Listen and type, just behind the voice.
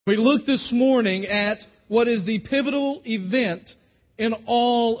We look this morning at what is the pivotal event in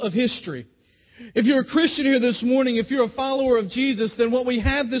all of history. If you're a Christian here this morning, if you're a follower of Jesus, then what we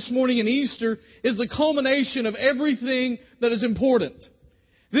have this morning in Easter is the culmination of everything that is important.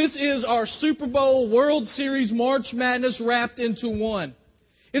 This is our Super Bowl, World Series, March Madness wrapped into one.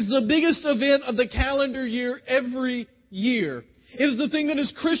 It's the biggest event of the calendar year every year. It is the thing that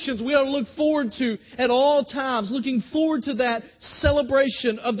as Christians we ought to look forward to at all times, looking forward to that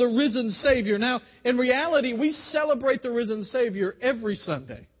celebration of the risen Savior. Now, in reality, we celebrate the risen Savior every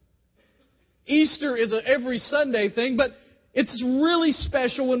Sunday. Easter is an every Sunday thing, but it's really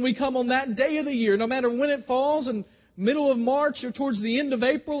special when we come on that day of the year, no matter when it falls, in middle of March or towards the end of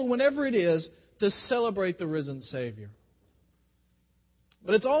April, or whenever it is, to celebrate the risen Savior.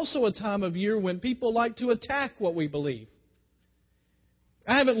 But it's also a time of year when people like to attack what we believe.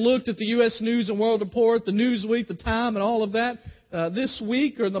 I haven't looked at the U.S. News and World Report, the Newsweek, the Time, and all of that this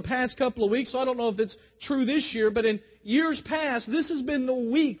week or in the past couple of weeks, so I don't know if it's true this year, but in years past, this has been the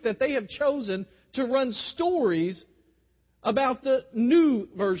week that they have chosen to run stories about the new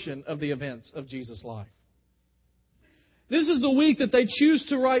version of the events of Jesus' life. This is the week that they choose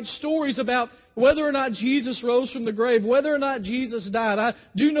to write stories about whether or not Jesus rose from the grave, whether or not Jesus died. I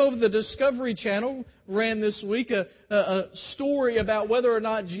do know the Discovery Channel ran this week a story about whether or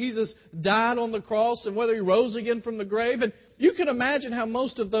not Jesus died on the cross and whether He rose again from the grave. And you can imagine how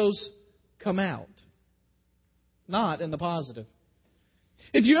most of those come out. Not in the positive.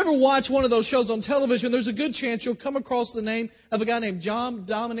 If you ever watch one of those shows on television, there's a good chance you'll come across the name of a guy named John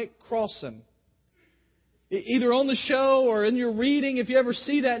Dominic Crossan. Either on the show or in your reading, if you ever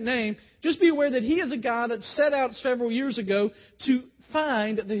see that name, just be aware that he is a guy that set out several years ago to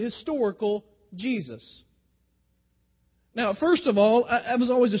find the historical Jesus. Now, first of all, that was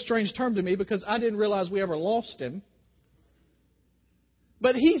always a strange term to me because I didn't realize we ever lost him.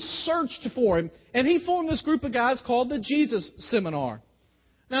 But he searched for him, and he formed this group of guys called the Jesus Seminar.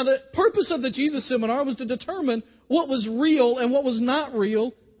 Now, the purpose of the Jesus Seminar was to determine what was real and what was not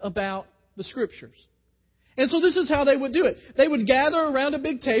real about the Scriptures. And so this is how they would do it. They would gather around a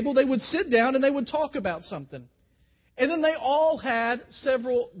big table, they would sit down, and they would talk about something. And then they all had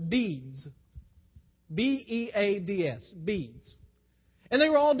several beads. B-E-A-D-S. Beads. And they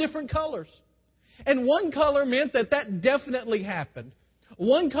were all different colors. And one color meant that definitely happened.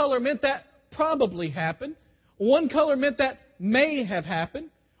 One color meant that probably happened. One color meant that may have happened.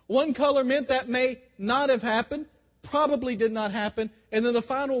 One color meant that may not have happened. Probably did not happen. And then the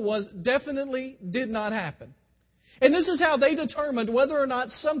final was definitely did not happen. And this is how they determined whether or not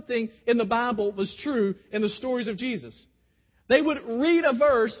something in the Bible was true in the stories of Jesus. They would read a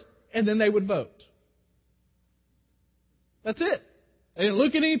verse and then they would vote. That's it. They didn't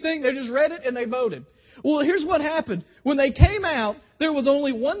look at anything. They just read it and they voted. Well, here's what happened. When they came out, there was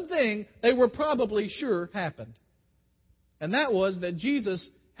only one thing they were probably sure happened. And that was that Jesus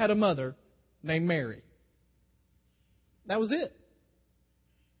had a mother named Mary. That was it.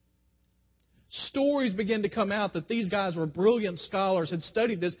 Stories began to come out that these guys were brilliant scholars, had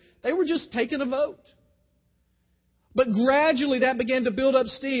studied this. They were just taking a vote. But gradually that began to build up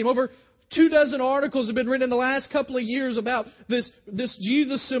steam. Over 24 articles have been written in the last couple of years about this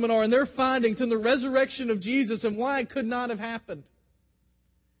Jesus Seminar and their findings and the resurrection of Jesus and why it could not have happened.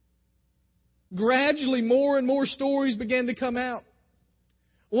 Gradually more and more stories began to come out.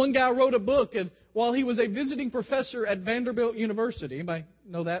 One guy wrote a book while he was a visiting professor at Vanderbilt University. Anybody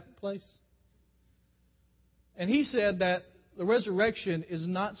know that place? And he said that the resurrection is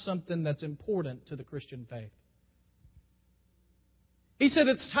not something that's important to the Christian faith. He said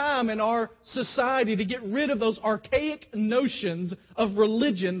it's time in our society to get rid of those archaic notions of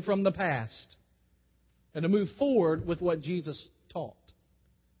religion from the past and to move forward with what Jesus taught.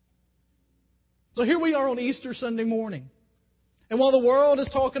 So here we are on Easter Sunday morning. And while the world is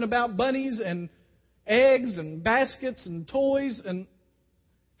talking about bunnies and eggs and baskets and toys and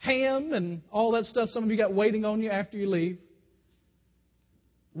ham and all that stuff some of you got waiting on you after you leave,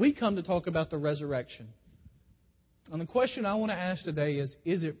 we come to talk about the resurrection. And the question I want to ask today is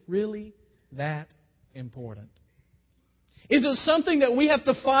it really that important? Is it something that we have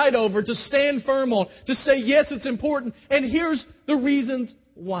to fight over, to stand firm on, to say, yes, it's important, and here's the reasons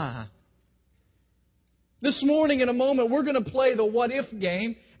why? This morning, in a moment, we're going to play the what-if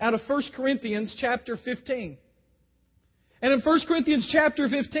game out of 1 Corinthians chapter 15. And in 1 Corinthians chapter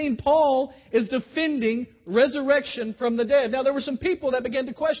 15, Paul is defending resurrection from the dead. Now, there were some people that began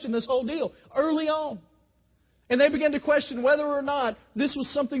to question this whole deal early on. And they began to question whether or not this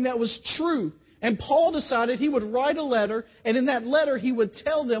was something that was true. And Paul decided he would write a letter, and in that letter he would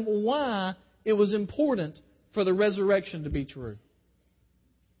tell them why it was important for the resurrection to be true.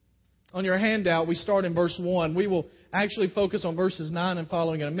 On your handout, we start in verse 1. We will actually focus on verses 9 and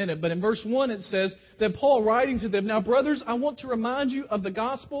following in a minute. But in verse 1 it says that Paul writing to them, "Now, brothers, I want to remind you of the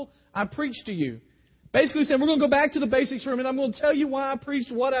gospel I preached to you." Basically saying, we're going to go back to the basics for a minute. I'm going to tell you why I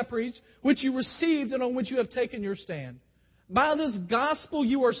preached what I preached, which you received and on which you have taken your stand. By this gospel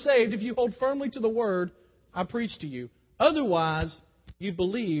you are saved if you hold firmly to the word I preached to you. Otherwise, you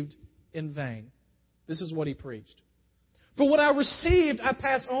believed in vain. This is what he preached. For what I received, I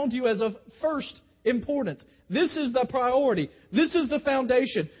passed on to you as of first importance. This is the priority. This is the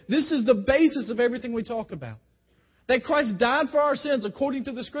foundation. This is the basis of everything we talk about. That Christ died for our sins according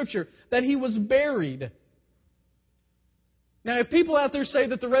to the Scripture. That He was buried. Now, if people out there say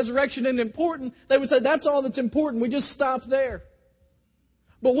that the resurrection isn't important, they would say that's all that's important. We just stop there.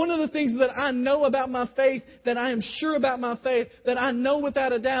 But one of the things that I know about my faith, that I am sure about my faith, that I know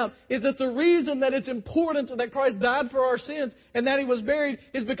without a doubt, is that the reason that it's important that Christ died for our sins and that He was buried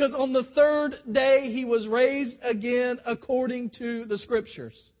is because on the third day He was raised again according to the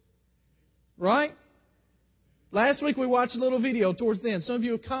Scriptures. Right? Last week we watched a little video towards the end. Some of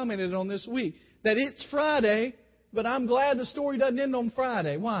you have commented on this week that it's Friday, but I'm glad the story doesn't end on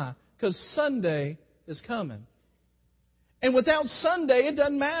Friday. Why? Because Sunday is coming. And without Sunday, it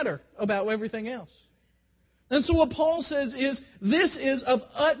doesn't matter about everything else. And so what Paul says is, this is of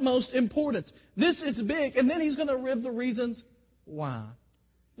utmost importance. This is big. And then he's going to give the reasons why.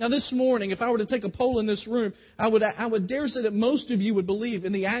 Now this morning, if I were to take a poll in this room, I would dare say that most of you would believe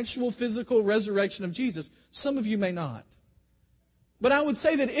in the actual physical resurrection of Jesus. Some of you may not. But I would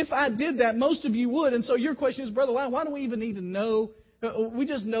say that if I did that, most of you would. And so your question is, Brother, why do we even need to know? We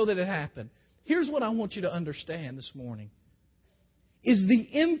just know that it happened. Here's what I want you to understand this morning. Is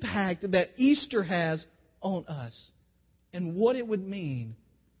the impact that Easter has on us and what it would mean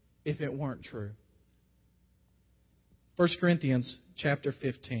if it weren't true. 1 Corinthians chapter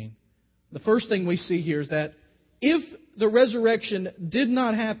 15. The first thing we see here is that if the resurrection did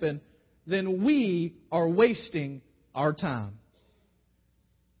not happen, then we are wasting our time.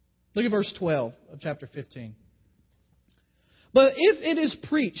 Look at verse 12 of chapter 15. But if it is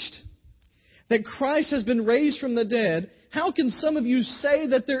preached that Christ has been raised from the dead, how can some of you say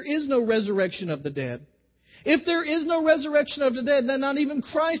that there is no resurrection of the dead? If there is no resurrection of the dead, then not even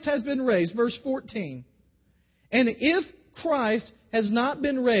Christ has been raised. Verse 14. And if Christ has not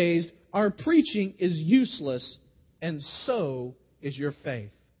been raised, our preaching is useless, and so is your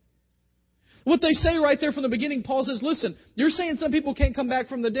faith. What they say right there from the beginning, Paul says, listen, you're saying some people can't come back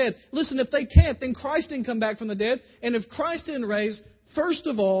from the dead. Listen, if they can't, then Christ didn't come back from the dead. And if Christ didn't raise, first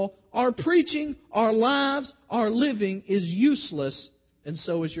of all, our preaching, our lives, our living is useless, and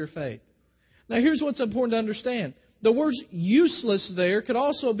so is your faith. Now, here's what's important to understand. The word useless there could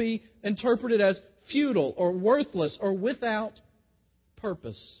also be interpreted as futile or worthless or without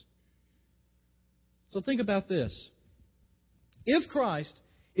purpose. So think about this. If Christ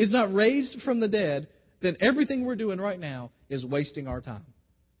is not raised from the dead, then everything we're doing right now is wasting our time.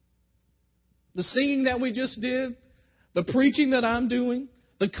 The singing that we just did, the preaching that I'm doing,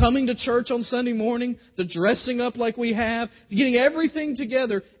 the coming to church on Sunday morning, the dressing up like we have, getting everything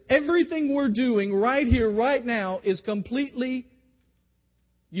together, everything we're doing right here, right now is completely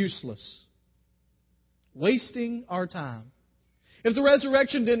useless. Wasting our time. If the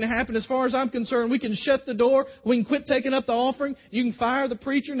resurrection didn't happen, as far as I'm concerned, we can shut the door. We can quit taking up the offering. You can fire the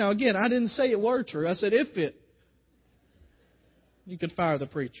preacher. Now, again, I didn't say it were true. I said if it. You could fire the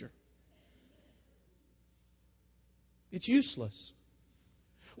preacher. It's useless.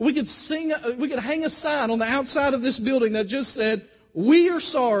 We could hang a sign on the outside of this building that just said, "We are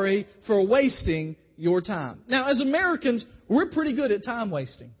sorry for wasting your time." Now, as Americans, we're pretty good at time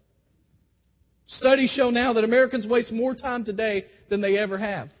wasting. Studies show now that Americans waste more time today than they ever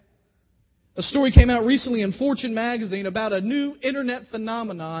have. A story came out recently in Fortune magazine about a new internet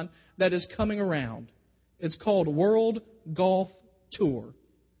phenomenon that is coming around. It's called World Golf Tour.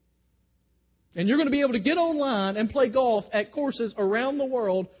 And you're going to be able to get online and play golf at courses around the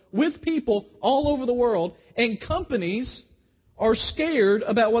world with people all over the world. And companies are scared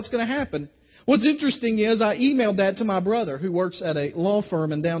about what's going to happen. What's interesting is I emailed that to my brother who works at a law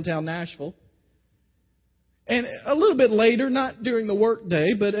firm in downtown Nashville. And a little bit later, not during the work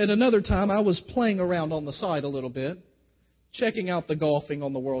day, but at another time, I was playing around on the side a little bit, checking out the golfing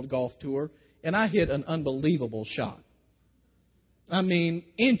on the World Golf Tour, and I hit an unbelievable shot. I mean,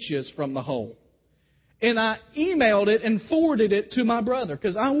 inches from the hole. And I emailed it and forwarded it to my brother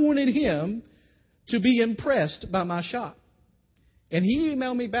because I wanted him to be impressed by my shot. And he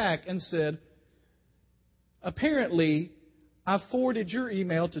emailed me back and said, apparently, I forwarded your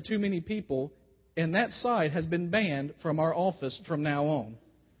email to too many people, and that site has been banned from our office from now on.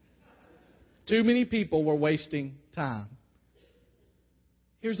 Too many people were wasting time.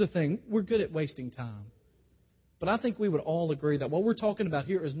 Here's the thing. We're good at wasting time. But I think we would all agree that what we're talking about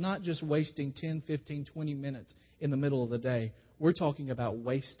here is not just wasting 10, 15, 20 minutes in the middle of the day. We're talking about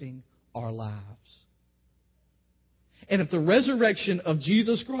wasting our lives. And if the resurrection of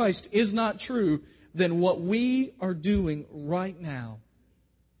Jesus Christ is not true, then what we are doing right now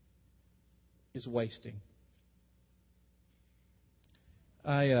is wasting.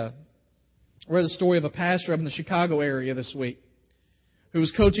 I read a story of a pastor up in the Chicago area this week who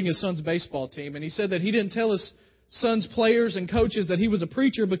was coaching his son's baseball team. And he said that he didn't tell his son's players and coaches that he was a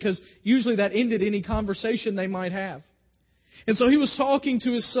preacher because usually that ended any conversation they might have. And so he was talking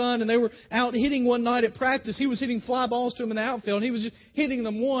to his son, and they were out hitting one night at practice. He was hitting fly balls to him in the outfield, and he was just hitting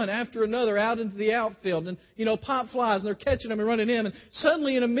them one after another out into the outfield. And, pop flies, and they're catching them and running in. And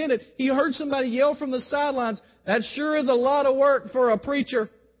suddenly, in a minute, he heard somebody yell from the sidelines, "That sure is a lot of work for a preacher."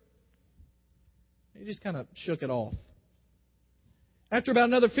 He just kind of shook it off. After about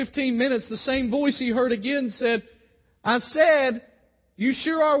another 15 minutes, the same voice he heard again said, "I said, you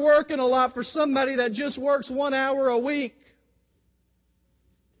sure are working a lot for somebody that just works 1 hour a week."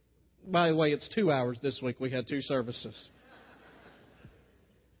 By the way, it's 2 hours this week. We had 2 services.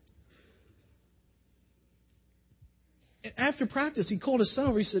 And after practice, he called his son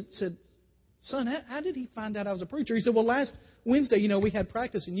over. He said, "Son, how did he find out I was a preacher?" He said, "Well, last Wednesday, we had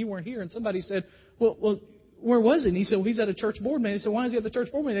practice and you weren't here." And somebody said, well, where was he? And he said, "Well, he's at a church board meeting." They said, "Why is he at the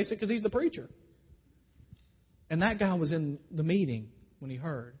church board meeting?" They said, "Because he's the preacher." And that guy was in the meeting when he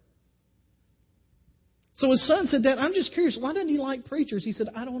heard. So his son said, "Dad, I'm just curious, why doesn't he like preachers?" He said,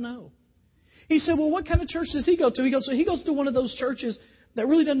 "I don't know." He said, "Well, what kind of church does he go to?" He goes to one of those churches that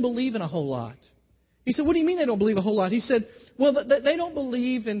really doesn't believe in a whole lot. He said, "What do you mean they don't believe a whole lot?" He said, "Well, they don't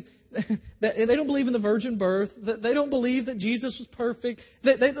believe in they don't believe in the virgin birth. They don't believe that Jesus was perfect.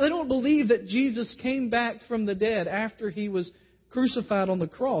 They don't believe that Jesus came back from the dead after he was crucified on the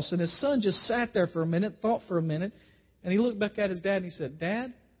cross." And his son just sat there for a minute, thought for a minute, and he looked back at his dad and he said,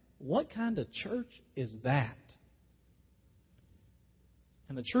 "Dad, what kind of church is that?"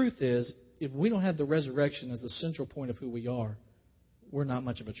 And the truth is, if we don't have the resurrection as the central point of who we are, we're not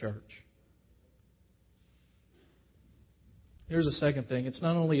much of a church. Here's the second thing. It's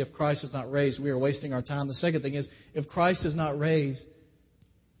not only if Christ is not raised, we are wasting our time. The second thing is, if Christ is not raised,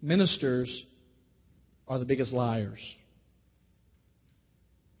 ministers are the biggest liars.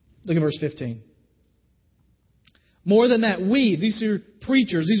 Look at verse 15. "More than that, we," these are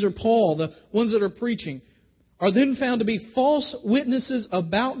preachers, these are Paul, the ones that are preaching, "are then found to be false witnesses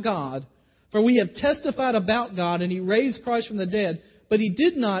about God. For we have testified about God, and He raised Christ from the dead. But He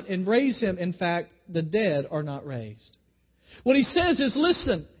did not and raise Him. In fact, the dead are not raised." What he says is,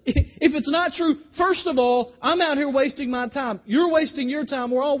 listen, if it's not true, first of all, I'm out here wasting my time. You're wasting your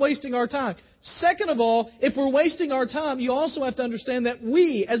time. We're all wasting our time. Second of all, if we're wasting our time, you also have to understand that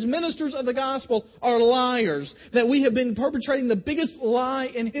we, as ministers of the gospel, are liars. That we have been perpetrating the biggest lie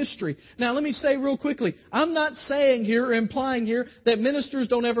in history. Now, let me say real quickly, I'm not saying here or implying here that ministers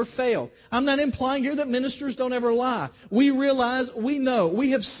don't ever fail. I'm not implying here that ministers don't ever lie. We realize, we know,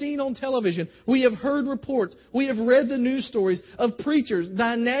 we have seen on television, we have heard reports, we have read the news stories of preachers,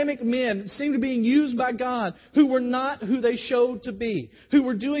 dynamic men, seem to be being used by God, who were not who they showed to be, who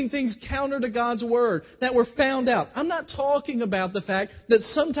were doing things counter to God's Word, that were found out. I'm not talking about the fact that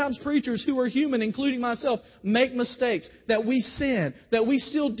sometimes preachers who are human, including myself, make mistakes, that we sin, that we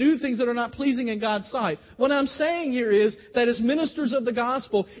still do things that are not pleasing in God's sight. What I'm saying here is that as ministers of the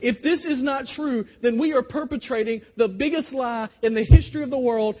gospel, if this is not true, then we are perpetrating the biggest lie in the history of the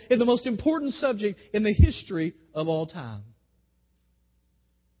world, in the most important subject in the history of all time.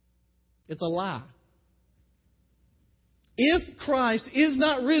 It's a lie. If Christ is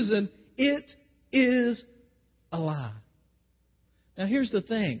not risen, it is a lie. Now here's the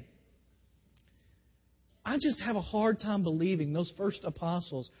thing. I just have a hard time believing those first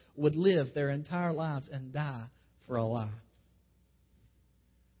apostles would live their entire lives and die for a lie.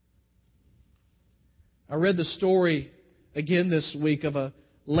 I read the story again this week of a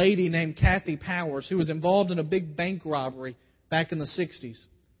lady named Kathy Powers who was involved in a big bank robbery back in the 60s.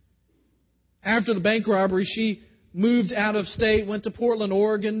 After the bank robbery, she moved out of state, went to Portland,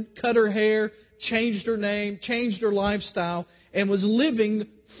 Oregon, cut her hair, changed her name, changed her lifestyle, and was living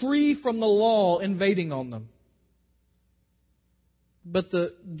free from the law invading on them. But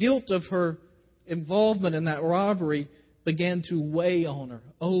the guilt of her involvement in that robbery began to weigh on her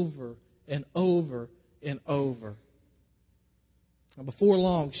over and over and over. And before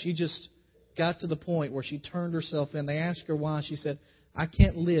long, she just got to the point where she turned herself in. They asked her why. She said, "I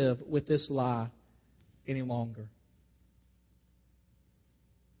can't live with this lie any longer."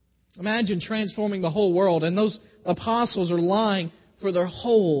 Imagine transforming the whole world, and those apostles are lying for their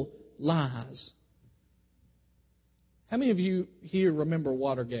whole lives. How many of you here remember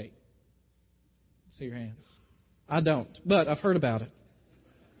Watergate? See your hands. I don't, but I've heard about it.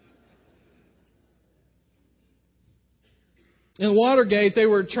 In Watergate, they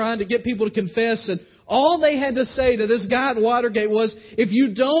were trying to get people to confess, and all they had to say to this guy at Watergate was, if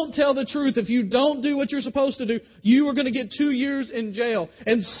you don't tell the truth, if you don't do what you're supposed to do, you are going to get 2 years in jail.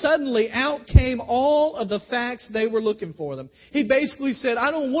 And suddenly out came all of the facts they were looking for them. He basically said,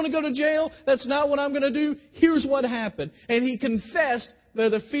 I don't want to go to jail. That's not what I'm going to do. Here's what happened. And he confessed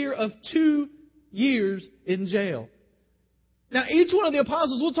the fear of 2 years in jail. Now, each one of the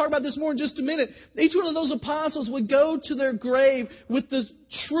apostles, we'll talk about this more in just a minute, each one of those apostles would go to their grave with the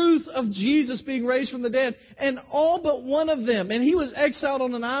truth of Jesus being raised from the dead. And all but one of them, and he was exiled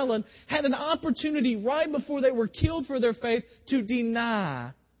on an island, had an opportunity right before they were killed for their faith to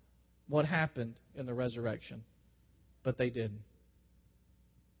deny what happened in the resurrection. But they didn't.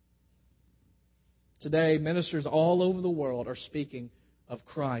 Today, ministers all over the world are speaking of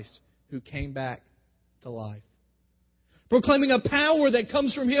Christ who came back to life. Proclaiming a power that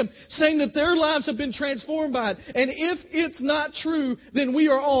comes from Him, saying that their lives have been transformed by it. And if it's not true, then we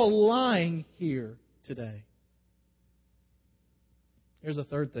are all lying here today. Here's the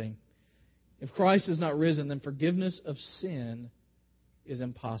third thing. If Christ is not risen, then forgiveness of sin is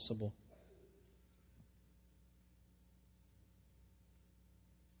impossible.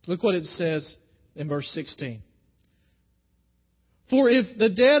 Look what it says in verse 16. For if the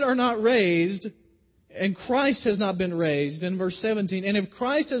dead are not raised, and Christ has not been raised, in verse 17, and if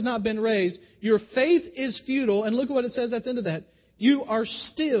Christ has not been raised, your faith is futile. And look at what it says at the end of that. You are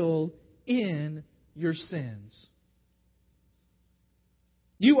still in your sins.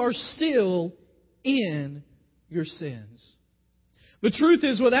 You are still in your sins. The truth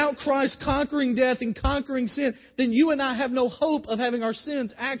is, without Christ conquering death and conquering sin, then you and I have no hope of having our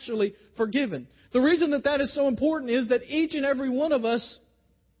sins actually forgiven. The reason that is so important is that each and every one of us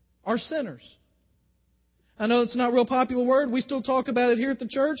are sinners. I know it's not a real popular word. We still talk about it here at the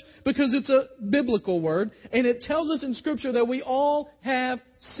church because it's a biblical word. And it tells us in Scripture that we all have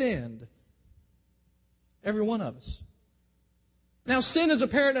sinned. Every one of us. Now, sin is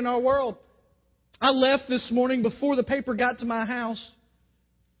apparent in our world. I left this morning before the paper got to my house.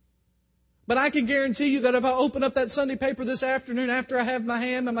 But I can guarantee you that if I open up that Sunday paper this afternoon after I have my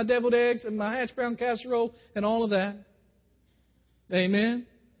ham and my deviled eggs and my hash brown casserole and all of that, amen?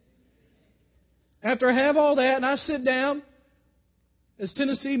 After I have all that and I sit down, as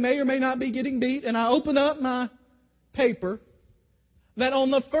Tennessee may or may not be getting beat, and I open up my paper, that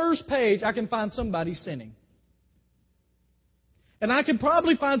on the first page I can find somebody sinning. And I can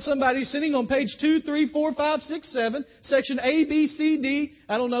probably find somebody sitting on page 2, 3, 4, 5, 6, 7, section A, B, C, D.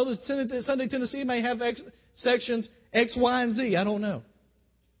 I don't know. The Sunday Tennessee may have sections X, Y, and Z. I don't know.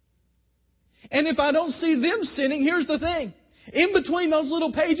 And if I don't see them sinning, here's the thing. In between those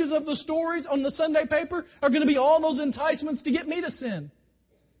little pages of the stories on the Sunday paper are going to be all those enticements to get me to sin.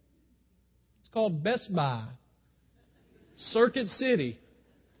 It's called Best Buy, Circuit City,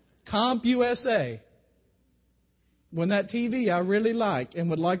 CompUSA. When that TV I really like and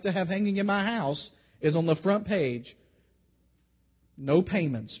would like to have hanging in my house is on the front page, no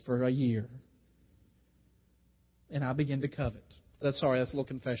payments for a year. And I begin to covet. That's a little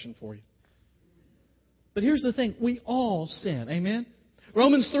confession for you. But here's the thing. We all sin. Amen?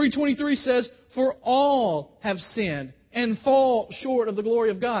 Romans 3:23 says, for all have sinned and fall short of the glory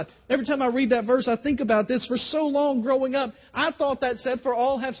of God. Every time I read that verse, I think about this. For so long growing up, I thought that said, for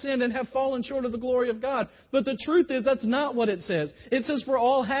all have sinned and have fallen short of the glory of God. But the truth is, that's not what it says. It says, for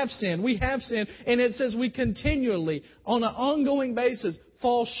all have sinned. We have sinned. And it says we continually, on an ongoing basis,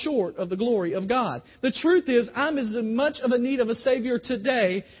 fall short of the glory of God. The truth is, I'm as much of a need of a Savior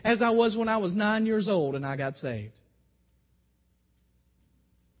today as I was when I was 9 years old and I got saved.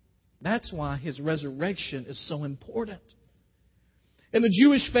 That's why His resurrection is so important. In the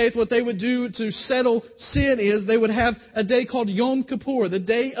Jewish faith, what they would do to settle sin is they would have a day called Yom Kippur, the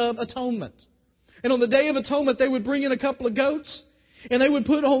Day of Atonement. And on the Day of Atonement, they would bring in a couple of goats, and they would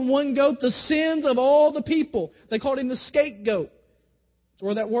put on one goat the sins of all the people. They called him the scapegoat. That's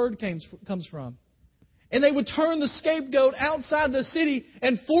where that word comes from. And they would turn the scapegoat outside the city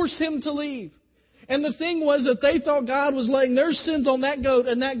and force him to leave. And the thing was that they thought God was laying their sins on that goat,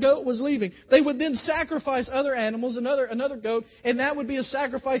 and that goat was leaving. They would then sacrifice other animals, another goat, and that would be a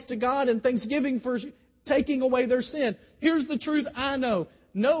sacrifice to God in thanksgiving for taking away their sin. Here's the truth I know.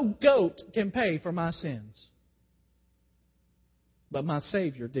 No goat can pay for my sins. But my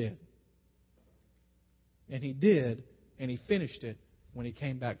Savior did. And He did, and He finished it when He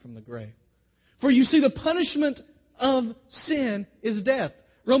came back from the grave. For you see, the punishment of sin is death.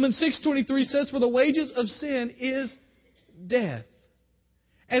 Romans 6:23 says, for the wages of sin is death.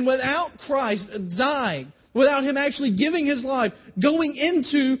 And without Christ dying, without Him actually giving His life, going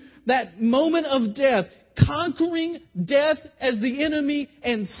into that moment of death, conquering death as the enemy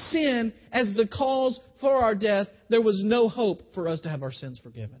and sin as the cause for our death, there was no hope for us to have our sins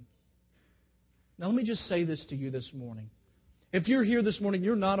forgiven. Now let me just say this to you this morning. If you're here this morning,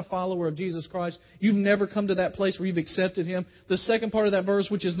 you're not a follower of Jesus Christ, you've never come to that place where you've accepted Him, the second part of that verse,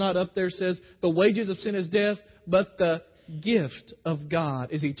 which is not up there, says, the wages of sin is death, but the gift of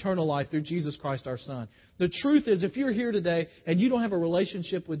God is eternal life through Jesus Christ our Son. The truth is, if you're here today and you don't have a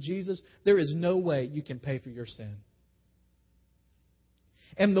relationship with Jesus, there is no way you can pay for your sin.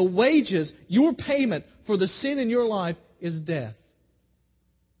 And the wages, your payment for the sin in your life is death.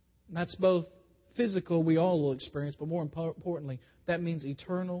 And that's both physical, we all will experience, but more importantly, that means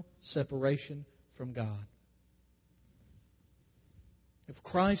eternal separation from God. If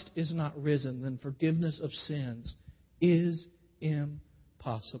Christ is not risen, then forgiveness of sins is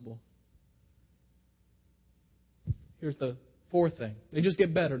impossible. Here's the fourth thing. They just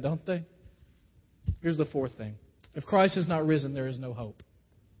get better, don't they? Here's the fourth thing. If Christ is not risen, there is no hope.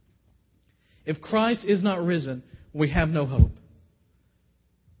 If Christ is not risen, we have no hope.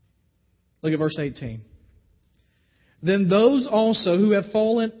 Look at verse 18. Then those also who have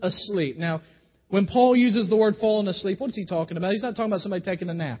fallen asleep. Now, when Paul uses the word fallen asleep, what is he talking about? He's not talking about somebody taking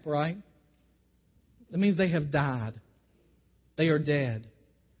a nap, right? That means they have died. They are dead.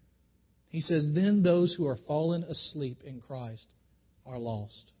 He says, then those who are fallen asleep in Christ are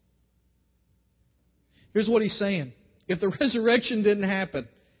lost. Here's what he's saying. If the resurrection didn't happen,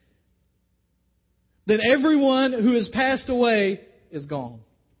 then everyone who has passed away is gone.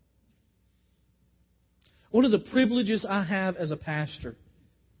 One of the privileges I have as a pastor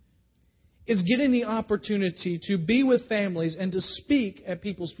is getting the opportunity to be with families and to speak at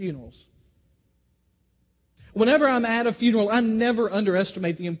people's funerals. Whenever I'm at a funeral, I never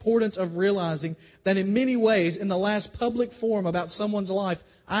underestimate the importance of realizing that in many ways, in the last public forum about someone's life,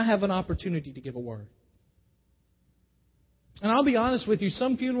 I have an opportunity to give a word. And I'll be honest with you,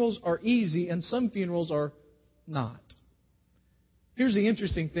 some funerals are easy and some funerals are not. Here's the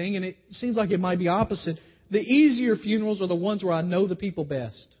interesting thing, and it seems like it might be opposite. The easier funerals are the ones where I know the people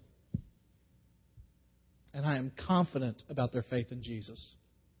best. And I am confident about their faith in Jesus.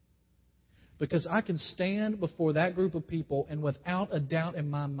 Because I can stand before that group of people and without a doubt in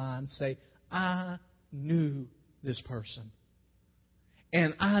my mind say, I knew this person.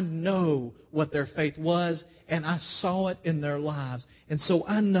 And I know what their faith was, and I saw it in their lives. And so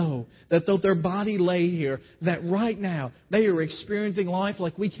I know that though their body lay here, that right now they are experiencing life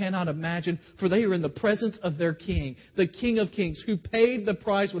like we cannot imagine, for they are in the presence of their King, the King of Kings, who paid the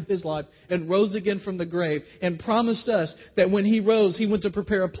price with His life and rose again from the grave and promised us that when He rose, He went to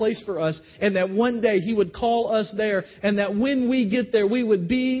prepare a place for us, and that one day He would call us there, and that when we get there, we would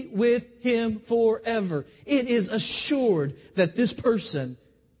be with Him forever. It is assured that this person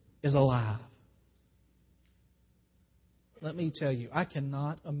is alive. Let me tell you, I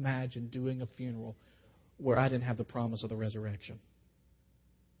cannot imagine doing a funeral where I didn't have the promise of the resurrection.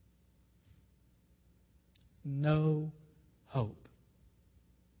 No hope.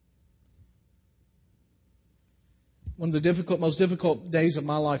 One of the most difficult days of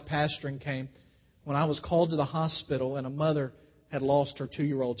my life pastoring came when I was called to the hospital and a mother had lost her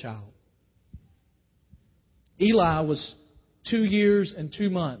 2-year-old child. Eli was 2 years and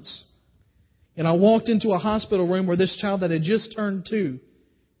 2 months. And I walked into a hospital room where this child that had just turned 2,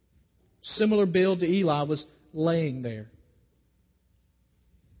 similar build to Eli, was laying there.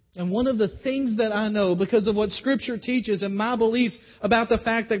 And one of the things that I know, because of what Scripture teaches and my beliefs about the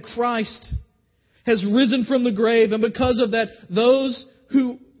fact that Christ has risen from the grave, and because of that, those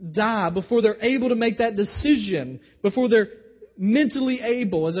who die before they're able to make that decision, before they're mentally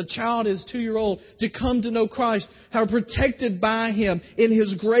able, as a child is 2-year-old, to come to know Christ, are protected by Him in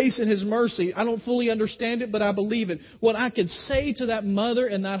His grace and His mercy. I don't fully understand it, but I believe it. What I could say to that mother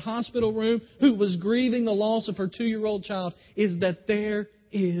in that hospital room who was grieving the loss of her 2-year-old child is that there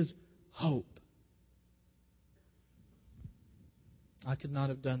is hope. I could not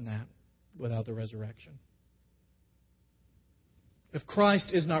have done that without the resurrection. If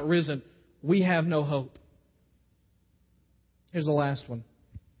Christ is not risen, we have no hope. Here's the last one.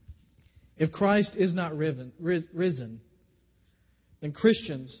 If Christ is not risen, then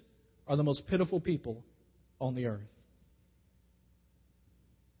Christians are the most pitiful people on the earth.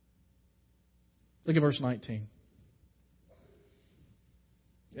 Look at verse 19.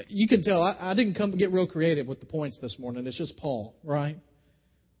 You can tell I didn't come to get real creative with the points this morning. It's just Paul, right?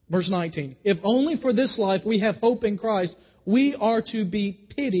 Verse 19. If only for this life we have hope in Christ, we are to be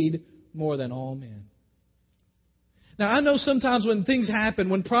pitied more than all men. Now, I know sometimes when things happen,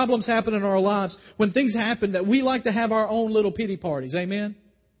 when problems happen in our lives, when things happen, that we like to have our own little pity parties. Amen?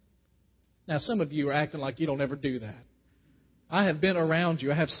 Now, some of you are acting like you don't ever do that. I have been around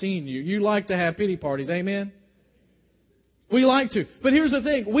you. I have seen you. You like to have pity parties. Amen? We like to. But here's the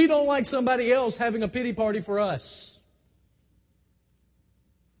thing. We don't like somebody else having a pity party for us.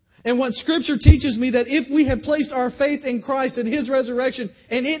 And what Scripture teaches me, that if we have placed our faith in Christ and His resurrection,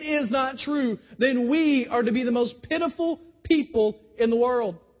 and it is not true, then we are to be the most pitiful people in the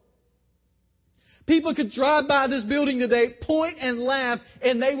world. People could drive by this building today, point and laugh,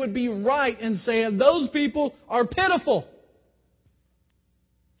 and they would be right in saying, those people are pitiful.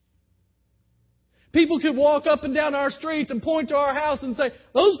 People could walk up and down our streets and point to our house and say,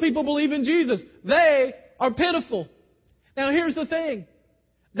 those people believe in Jesus. They are pitiful. Now here's the thing.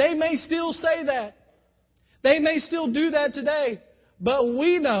 They may still say that. They may still do that today. But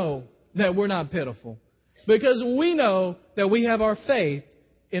we know that we're not pitiful. Because we know that we have our faith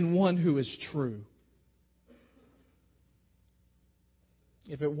in one who is true.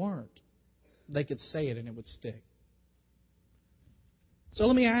 If it weren't, they could say it and it would stick. So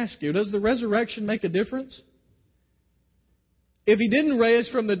let me ask you, does the resurrection make a difference? If He didn't raise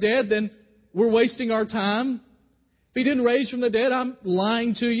from the dead, then we're wasting our time. If He didn't raise from the dead, I'm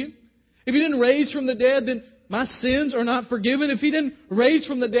lying to you. If He didn't raise from the dead, then my sins are not forgiven. If He didn't raise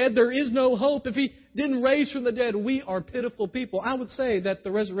from the dead, there is no hope. If He didn't raise from the dead, we are pitiful people. I would say that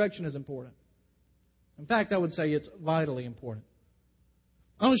the resurrection is important. In fact, I would say it's vitally important.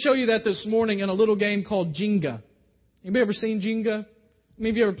 I want to show you that this morning in a little game called Jenga. Anybody ever seen Jenga? How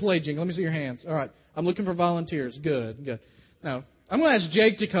many of you ever played Jenga? Let me see your hands. All right. I'm looking for volunteers. Good. Now, I'm going to ask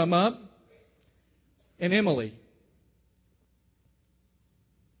Jake to come up and Emily.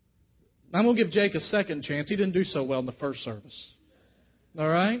 I'm going to give Jake a second chance. He didn't do so well in the first service. All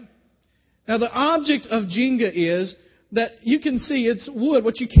right? Now, the object of Jenga is that you can see it's wood.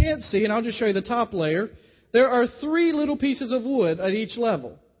 What you can't see, and I'll just show you the top layer, there are 3 little pieces of wood at each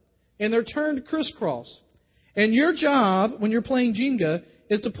level. And they're turned crisscross. And your job, when you're playing Jenga,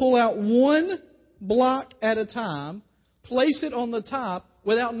 is to pull out one block at a time, place it on the top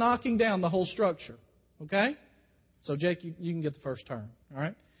without knocking down the whole structure. Okay? So, Jake, you can get the first turn. All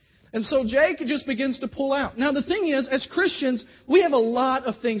right? And so Jake just begins to pull out. Now, the thing is, as Christians, we have a lot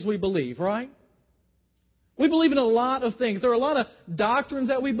of things we believe, right? We believe in a lot of things. There are a lot of doctrines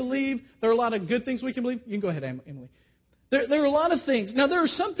that we believe. There are a lot of good things we can believe. You can go ahead, Emily. There are a lot of things. Now, there are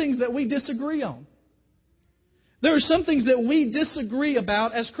some things that we disagree on. There are some things that we disagree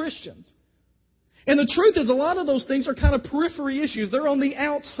about as Christians. And the truth is, a lot of those things are kind of periphery issues. They're on the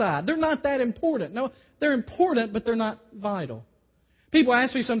outside. They're not that important. No, they're important, but they're not vital. People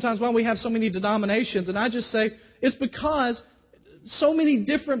ask me sometimes why we have so many denominations, and I just say it's because so many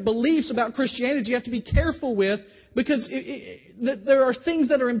different beliefs about Christianity you have to be careful with, because there are things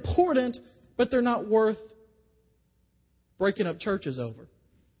that are important, but they're not worth breaking up churches over.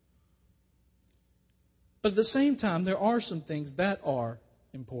 But at the same time, there are some things that are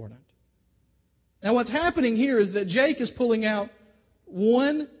important. Now, what's happening here is that Jake is pulling out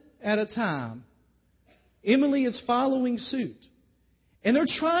one at a time. Emily is following suit. And they're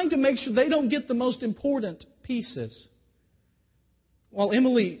trying to make sure they don't get the most important pieces. While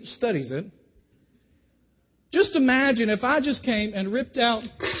Emily studies it, just imagine if I just came and ripped out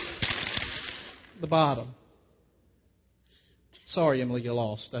the bottom. Sorry, Emily, you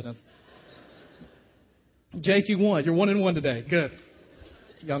lost. Jake, you won. You're 1-1 today. Good.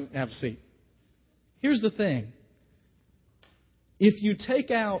 Y'all have a seat. Here's the thing. If you take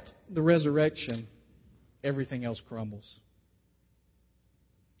out the resurrection, everything else crumbles.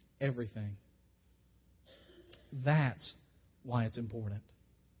 Everything. That's why it's important.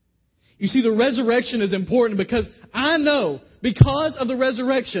 You see, the resurrection is important because I know, because of the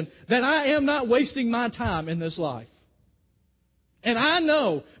resurrection, that I am not wasting my time in this life. And I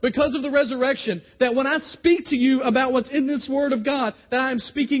know, because of the resurrection, that when I speak to you about what's in this Word of God, that I am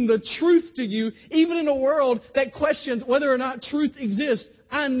speaking the truth to you, even in a world that questions whether or not truth exists.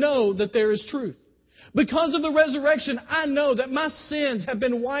 I know that there is truth. Because of the resurrection, I know that my sins have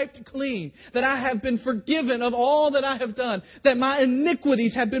been wiped clean, that I have been forgiven of all that I have done, that my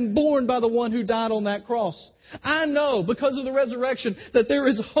iniquities have been borne by the one who died on that cross. I know, because of the resurrection, that there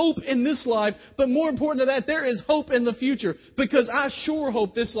is hope in this life, but more important than that, there is hope in the future, because I sure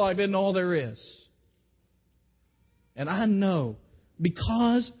hope this life isn't all there is. And I know,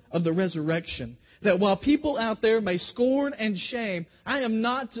 because of the resurrection, That while people out there may scorn and shame, I am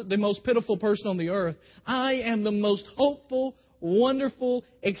not the most pitiful person on the earth. I am the most hopeful, wonderful,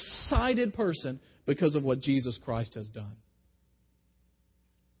 excited person because of what Jesus Christ has done.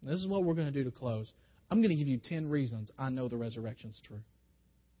 This is what we're going to do to close. I'm going to give you 10 reasons I know the resurrection's true.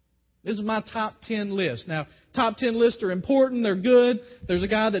 This is my top 10 list. Now, top 10 lists are important. They're good. There's a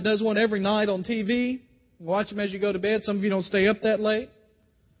guy that does one every night on TV. Watch them as you go to bed. Some of you don't stay up that late.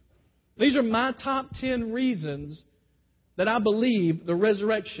 These are my top 10 reasons that I believe the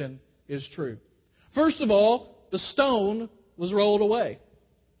resurrection is true. First of all, the stone was rolled away.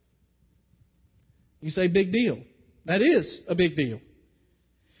 You say, big deal. That is a big deal.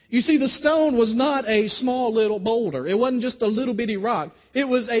 You see, the stone was not a small little boulder. It wasn't just a little bitty rock. It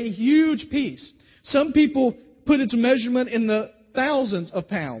was a huge piece. Some people put its measurement in the thousands of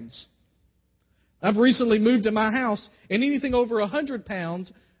pounds. I've recently moved to my house, and anything over 100 pounds,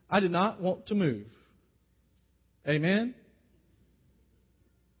 I did not want to move. Amen?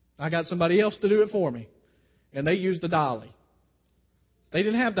 I got somebody else to do it for me, and they used a dolly. They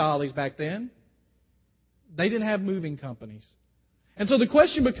didn't have dollies back then. They didn't have moving companies. And so the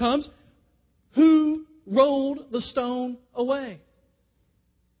question becomes, who rolled the stone away?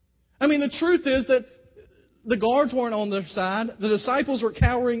 I mean, the truth is that the guards weren't on their side. The disciples were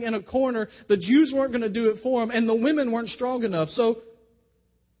cowering in a corner. The Jews weren't going to do it for them. And the women weren't strong enough. So,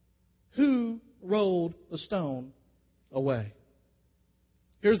 who rolled the stone away?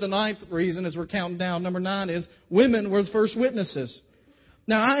 Here's the 9th reason as we're counting down. Number 9 is women were the first witnesses.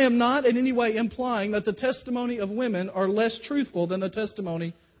 Now, I am not in any way implying that the testimony of women are less truthful than the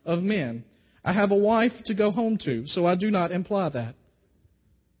testimony of men. I have a wife to go home to, so I do not imply that.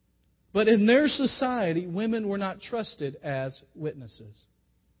 But in their society, women were not trusted as witnesses.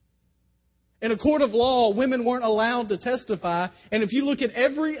 In a court of law, women weren't allowed to testify. And if you look at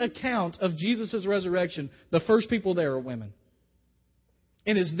every account of Jesus' resurrection, the first people there are women.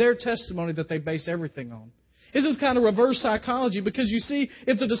 And it's their testimony that they base everything on. This is kind of reverse psychology because you see,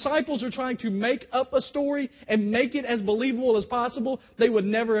 if the disciples are trying to make up a story and make it as believable as possible, they would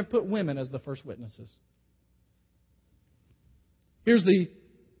never have put women as the first witnesses. Here's the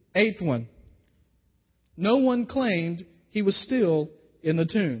 8th one. No one claimed he was still in the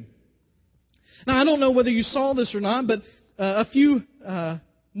tomb. Now, I don't know whether you saw this or not, but a few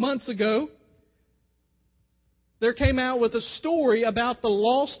months ago, there came out with a story about the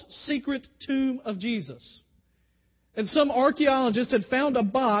lost secret tomb of Jesus. And some archaeologists had found a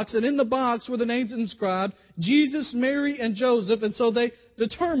box, and in the box were the names inscribed, Jesus, Mary, and Joseph. And so they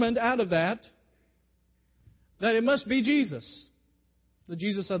determined out of that it must be Jesus, the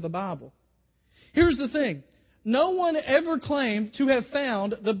Jesus of the Bible. Here's the thing. No one ever claimed to have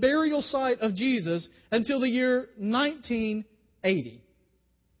found the burial site of Jesus until the year 1980.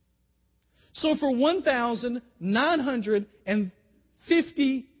 So for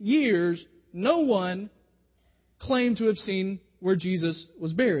 1,950 years, no one claimed to have seen where Jesus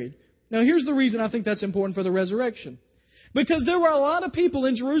was buried. Now, here's the reason I think that's important for the resurrection. Because there were a lot of people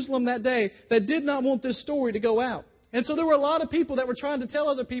in Jerusalem that day that did not want this story to go out. And so there were a lot of people that were trying to tell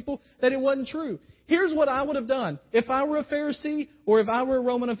other people that it wasn't true. Here's what I would have done. If I were a Pharisee or if I were a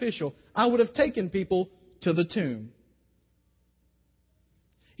Roman official, I would have taken people to the tomb.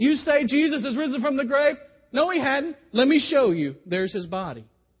 You say Jesus is risen from the grave? No, He hadn't. Let me show you. There's His body.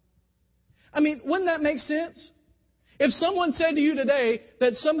 I mean, wouldn't that make sense? If someone said to you today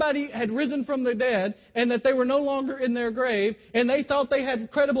that somebody had risen from the dead and that they were no longer in their grave and they thought they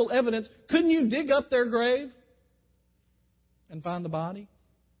had credible evidence, couldn't you dig up their grave and find the body?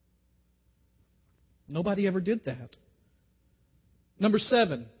 Nobody ever did that. Number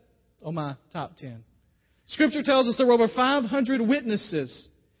 7 on my top 10. Scripture tells us there were over 500 witnesses.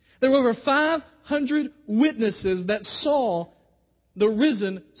 There were over 500 witnesses that saw the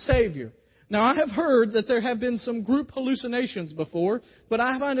risen Savior. Now, I have heard that there have been some group hallucinations before, but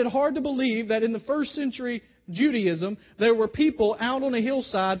I find it hard to believe that in the first century Judaism, there were people out on a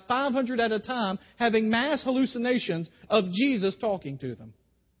hillside, 500 at a time, having mass hallucinations of Jesus talking to them.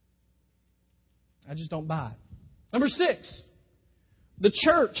 I just don't buy it. Number 6, the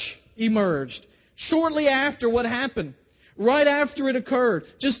church emerged shortly after what happened. Right after it occurred,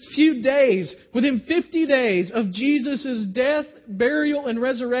 just a few days, within 50 days of Jesus' death, burial, and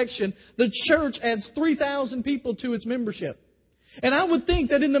resurrection, the church adds 3,000 people to its membership. And I would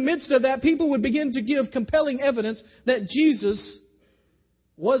think that in the midst of that, people would begin to give compelling evidence that Jesus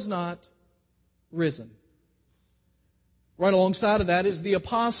was not risen. Right alongside of that is the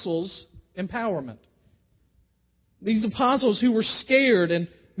apostles' empowerment. These apostles who were scared and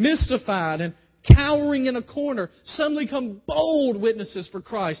mystified and cowering in a corner, suddenly become bold witnesses for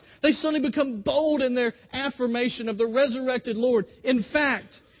Christ. They suddenly become bold in their affirmation of the resurrected Lord. In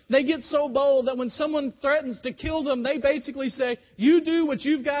fact, they get so bold that when someone threatens to kill them, they basically say, you do what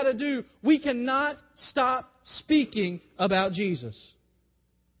you've got to do. We cannot stop speaking about Jesus.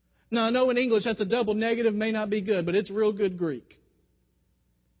 Now, I know in English that's a double negative, may not be good, but it's real good Greek.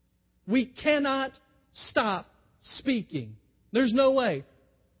 We cannot stop speaking. There's no way.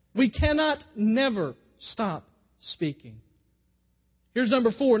 We cannot never stop speaking. Here's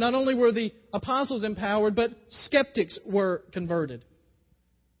number 4. Not only were the apostles empowered, but skeptics were converted.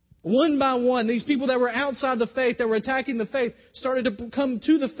 One by one, these people that were outside the faith, that were attacking the faith, started to come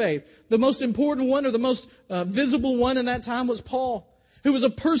to the faith. The most important one, or the most visible one in that time, was Paul, who was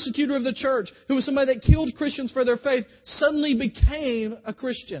a persecutor of the church, who was somebody that killed Christians for their faith, suddenly became a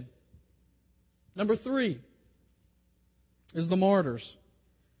Christian. Number 3 is the martyrs.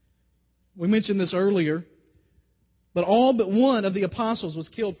 We mentioned this earlier, but all but one of the apostles was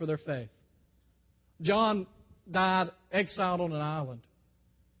killed for their faith. John died exiled on an island.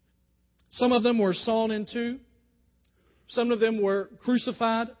 Some of them were sawn in two. Some of them were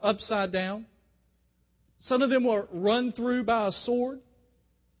crucified upside down. Some of them were run through by a sword.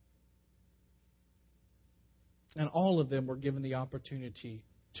 And all of them were given the opportunity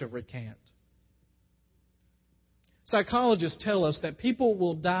to recant. Psychologists tell us that people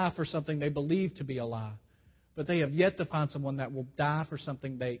will die for something they believe to be a lie, but they have yet to find someone that will die for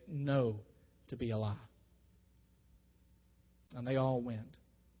something they know to be a lie. And they all went.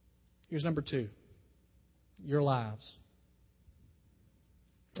 Here's number 2. Your lives.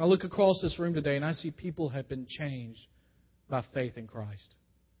 I look across this room today and I see people have been changed by faith in Christ.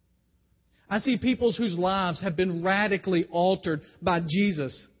 I see people whose lives have been radically altered by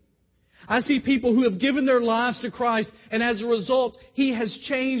Jesus. I see people who have given their lives to Christ, and as a result, He has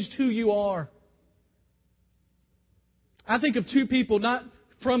changed who you are. I think of 2 people, not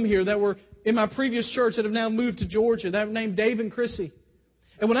from here, that were in my previous church that have now moved to Georgia, that were named Dave and Chrissy.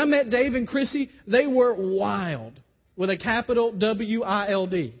 And when I met Dave and Chrissy, they were wild, with a capital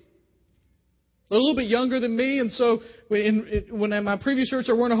W-I-L-D. They're a little bit younger than me, and so when in my previous church,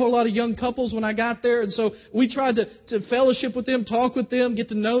 there weren't a whole lot of young couples when I got there, and so we tried to fellowship with them, talk with them, get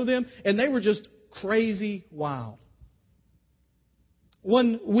to know them, and they were just crazy wild.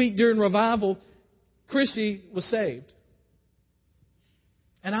 One week during revival, Chrissy was saved.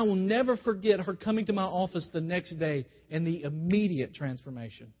 And I will never forget her coming to my office the next day and the immediate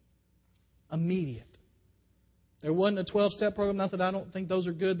transformation. Immediate. There wasn't a 12-step program. Not that I don't think those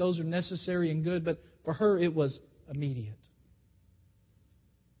are good. Those are necessary and good. But for her, it was immediate.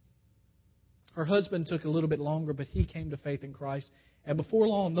 Her husband took a little bit longer, but he came to faith in Christ. And before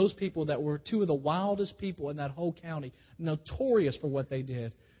long, those people that were 2 of the wildest people in that whole county, notorious for what they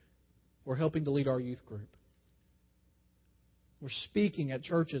did, were helping to lead our youth group. We're speaking at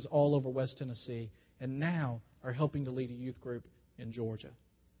churches all over West Tennessee, and now are helping to lead a youth group in Georgia.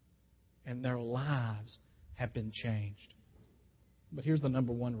 And their lives have been changed. But here's the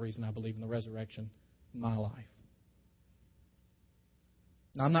number 1 reason I believe in the resurrection in my life.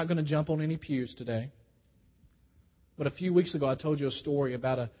 Now, I'm not going to jump on any pews today, but a few weeks ago I told you a story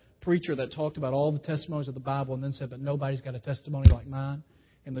about a preacher that talked about all the testimonies of the Bible and then said, but nobody's got a testimony like mine.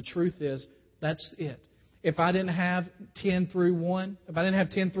 And the truth is, that's it. If I didn't have 10 through 1, if I didn't have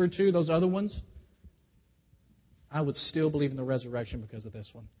 10 through 2, those other ones, I would still believe in the resurrection because of this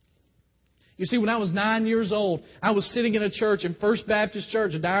one. You see, when I was 9 years old, I was sitting in a church in First Baptist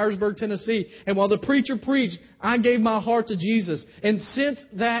Church in Dyersburg, Tennessee. And while the preacher preached, I gave my heart to Jesus. And since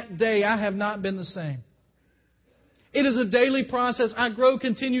that day, I have not been the same. It is a daily process. I grow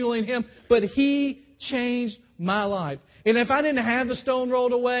continually in Him. But He changed my life. And if I didn't have the stone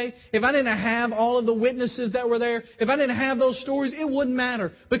rolled away, if I didn't have all of the witnesses that were there, if I didn't have those stories, it wouldn't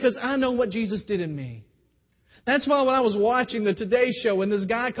matter. Because I know what Jesus did in me. That's why when I was watching the Today Show and this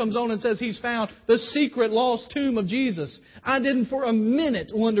guy comes on and says he's found the secret lost tomb of Jesus, I didn't for a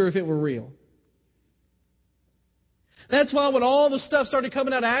minute wonder if it were real. That's why when all the stuff started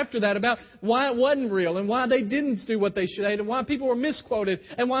coming out after that about why it wasn't real and why they didn't do what they should and why people were misquoted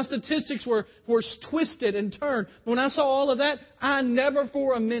and why statistics were twisted and turned, when I saw all of that, I never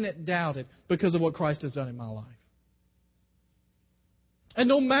for a minute doubted because of what Christ has done in my life. And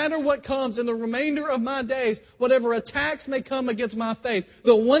no matter what comes in the remainder of my days, whatever attacks may come against my faith,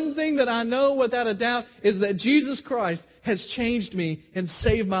 the one thing that I know without a doubt is that Jesus Christ has changed me and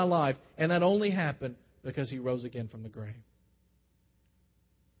saved my life. And that only happened because He rose again from the grave.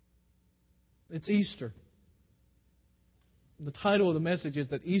 It's Easter. The title of the message is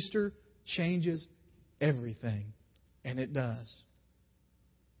that Easter changes everything. And it does.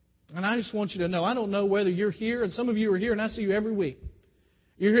 And I just want you to know, I don't know whether you're here, and some of you are here, and I see you every week.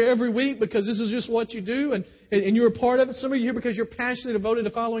 You're here every week because this is just what you do, and you're a part of it. Some of you are here because you're passionately devoted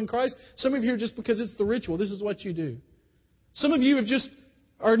to following Christ. Some of you are just because it's the ritual. This is what you do. Some of you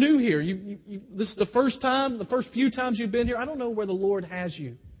are new here. This is the first time, the first few times you've been here. I don't know where the Lord has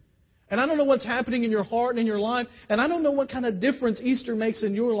you. And I don't know what's happening in your heart and in your life. And I don't know what kind of difference Easter makes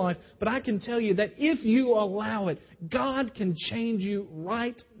in your life. But I can tell you that if you allow it, God can change you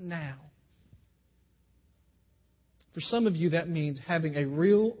right now. For some of you, that means having a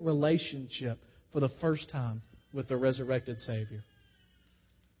real relationship for the first time with the resurrected Savior.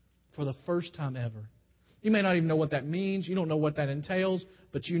 For the first time ever. You may not even know what that means. You don't know what that entails.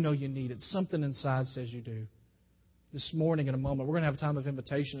 But you know you need it. Something inside says you do. This morning, in a moment, we're going to have a time of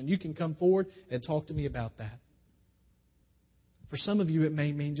invitation, and you can come forward and talk to me about that. For some of you, it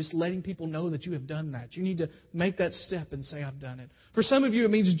may mean just letting people know that you have done that. You need to make that step and say, I've done it. For some of you,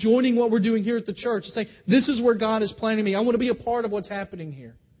 it means joining what we're doing here at the church and saying, this is where God is planting me. I want to be a part of what's happening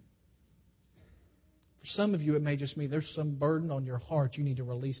here. For some of you, it may just mean there's some burden on your heart you need to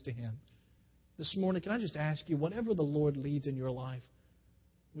release to Him. This morning, can I just ask you, whatever the Lord leads in your life,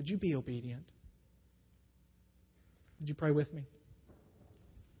 would you be obedient? Would you pray with me?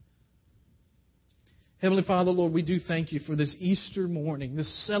 Heavenly Father, Lord, we do thank You for this Easter morning,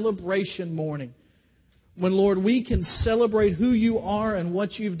 this celebration morning, when, Lord, we can celebrate who You are and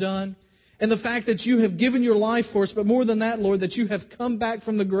what You've done, and the fact that You have given Your life for us, but more than that, Lord, that You have come back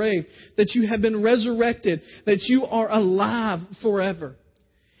from the grave, that You have been resurrected, that You are alive forever.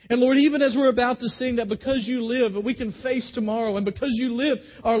 And Lord, even as we're about to sing that because You live, we can face tomorrow, and because You live,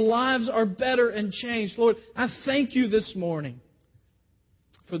 our lives are better and changed. Lord, I thank You this morning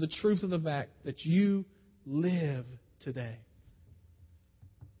for the truth of the fact that You live today.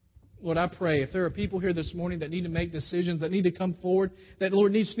 Lord, I pray if there are people here this morning that need to make decisions, that need to come forward, that,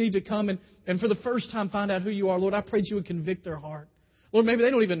 Lord, need to come and for the first time find out who You are, Lord, I pray that You would convict their heart. Lord, maybe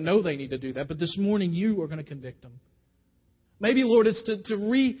they don't even know they need to do that, but this morning You are going to convict them. Maybe, Lord, it's to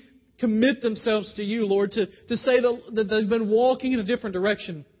recommit themselves to You, Lord, to say that they've been walking in a different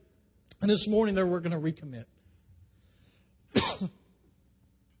direction. And this morning we're going to recommit.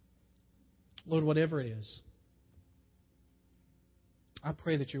 Lord, whatever it is, I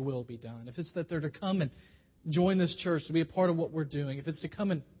pray that Your will be done. If it's that they're to come and join this church, to be a part of what we're doing, if it's to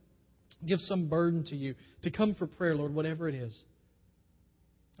come and give some burden to You, to come for prayer, Lord, whatever it is,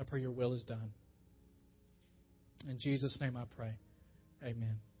 I pray Your will is done. In Jesus' name I pray.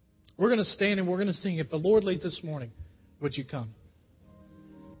 Amen. We're going to stand and we're going to sing. If the Lord leads this morning, would you come?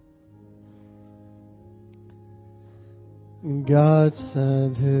 God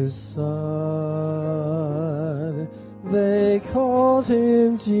sent His Son. They called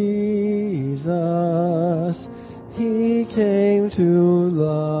Him Jesus. He came to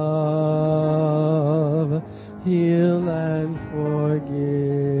love, heal, and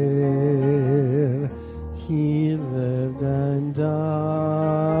forgive. He lived and died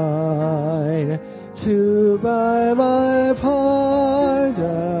to buy my pardon.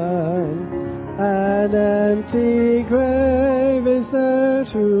 An empty grave is there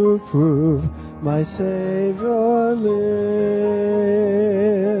to prove my Savior lives.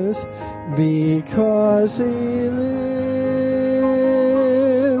 Because He lives,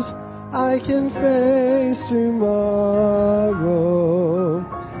 I can face tomorrow.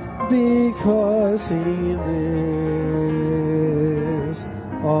 Because He lives,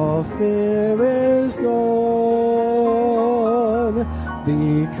 all fear is gone.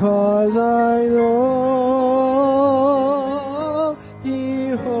 Because I know He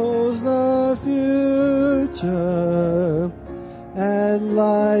holds the future, and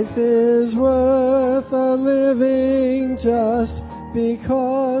life is worth a living just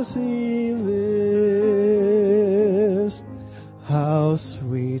because He lives. How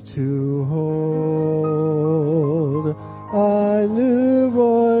sweet to hold a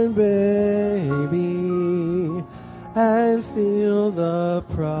newborn baby and feel the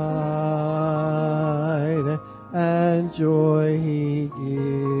pride and joy He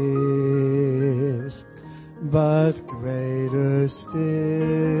gives. But greater still,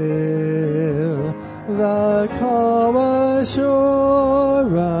 the calm assurance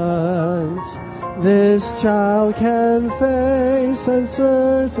this child can face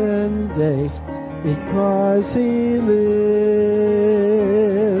uncertain days, because He lives.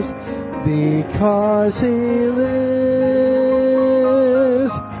 Because He lives,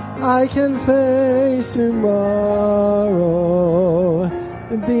 I can face tomorrow.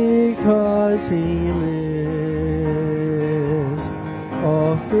 Because He lives,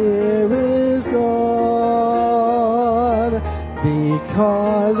 all fear is gone. Because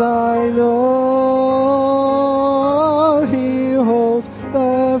because I know He holds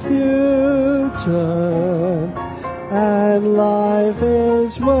the future, and life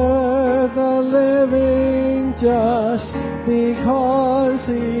is worth the living just because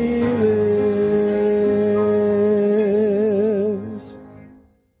He lives.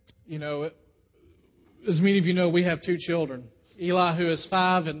 You know, as many of you know, we have two children. Eli, who is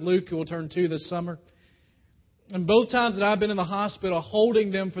 5, and Luke, who will turn 2 this summer. And both times that I've been in the hospital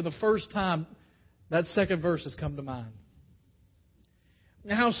holding them for the first time, that second verse has come to mind.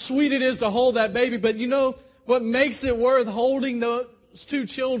 And how sweet it is to hold that baby, but you know what makes it worth holding those two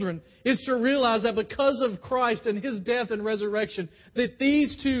children is to realize that because of Christ and His death and resurrection, that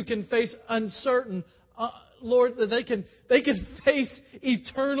these two can face uncertain, Lord, that they can face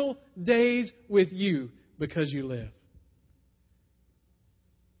eternal days with You because You live.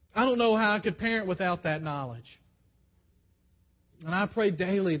 I don't know how I could parent without that knowledge. And I pray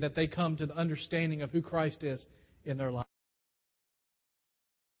daily that they come to the understanding of who Christ is in their life.